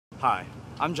Hi,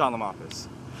 I'm John Lamopis.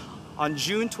 On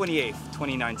June 28th,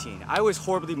 2019, I was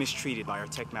horribly mistreated by our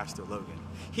tech master Logan.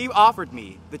 He offered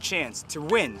me the chance to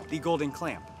win the Golden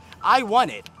Clamp. I won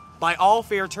it by all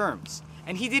fair terms,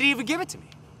 and he didn't even give it to me.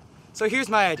 So here's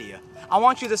my idea. I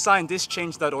want you to sign this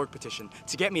change.org petition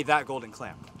to get me that Golden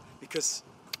Clamp, because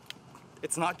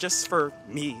it's not just for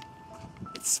me,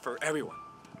 it's for everyone.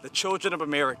 The children of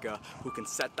America who can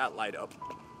set that light up.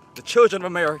 The children of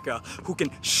America who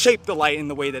can shape the light in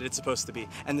the way that it's supposed to be.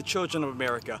 And the children of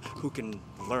America who can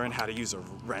learn how to use a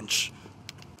wrench.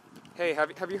 Hey,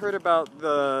 have you heard about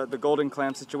the Golden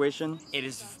Clamp situation? It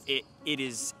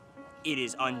is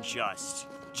unjust.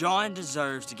 John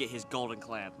deserves to get his Golden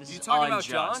Clamp. This You is talking unjust.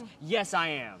 about John? Yes, I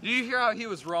am. Did you hear how he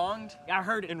was wronged? I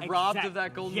heard and robbed of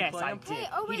that Golden Clamp? Yes, I did. Hey,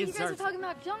 oh wait, He you guys are deserves it. talking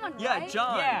about John, right? Yeah,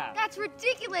 John. Yeah. That's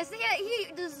ridiculous. Yeah,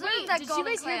 he deserves Wait, that did you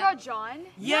Golden guys hear Clamp. about John?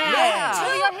 Yeah.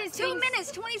 Tell me about his 2 things.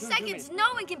 minutes, 20 seconds.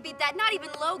 No one can beat that. Not even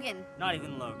Logan. Not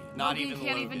even Logan. Not Logan even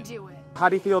can't Logan. even do it. How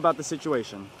do you feel about the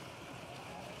situation?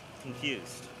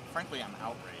 Confused. Frankly, I'm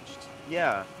outraged.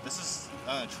 Yeah. This is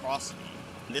an atrocity.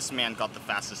 This man got the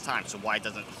fastest time, so why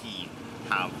doesn't he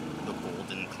have the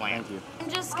Golden Clamp? Thank you. I'm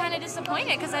just kind of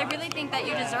disappointed because I really think that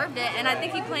you deserved it, and I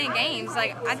think you playing games.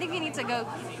 Like, I think you need to go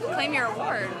claim your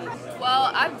award.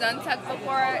 Well, I've done tech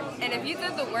before, and if you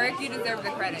did the work, you deserve the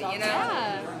credit, you know?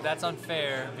 Yeah. That's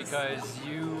unfair because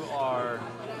you are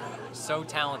so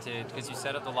talented because you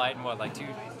set up the light in what, like 2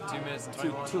 minutes and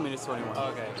 21? 2 minutes 21.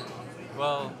 Okay.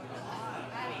 Well,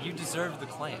 you deserve the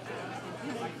clamp.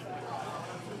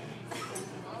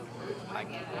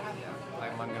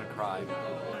 I'm gonna cry.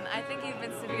 I think you've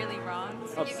been severely wronged.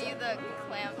 Give you the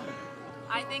clamp.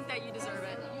 I think that you deserve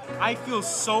it. I feel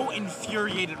so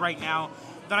infuriated right now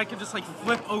that I could just like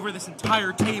flip over this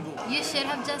entire table. You should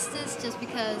have justice just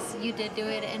because you did do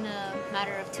it in a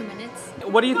matter of 2 minutes.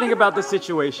 What do you think about the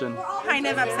situation? Kind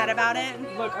of upset about it.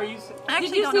 Look, are you? I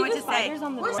actually don't know what to say.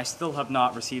 I still have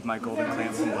not received my Golden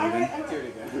Clamp from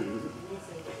Logan.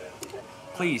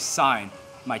 Please sign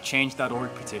my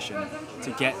change.org petition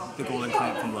to get the Golden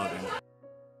Clamp from Logan.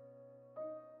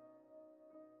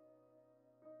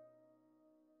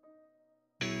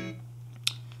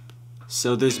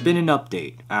 So there's been an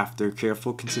update after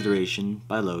careful consideration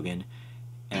by Logan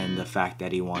and the fact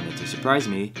that he wanted to surprise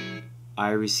me.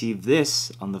 I received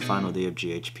this on the final day of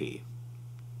GHP.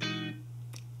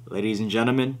 Ladies and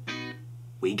gentlemen,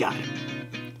 we got it.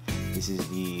 This is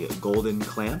the Golden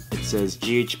Clamp. It says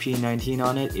GHP 19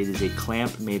 on it. It is a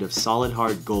clamp made of solid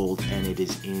hard gold and it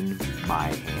is in my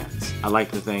hands. I'd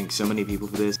like to thank so many people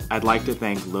for this. I'd like to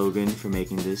thank Logan for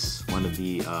making this one of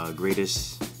the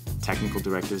greatest technical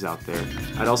directors out there.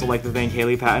 I'd also like to thank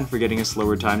Haley Patton for getting a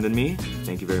slower time than me.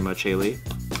 Thank you very much, Haley.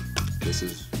 This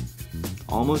is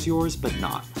almost yours, but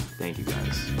not. Thank you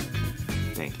guys.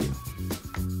 Thank you.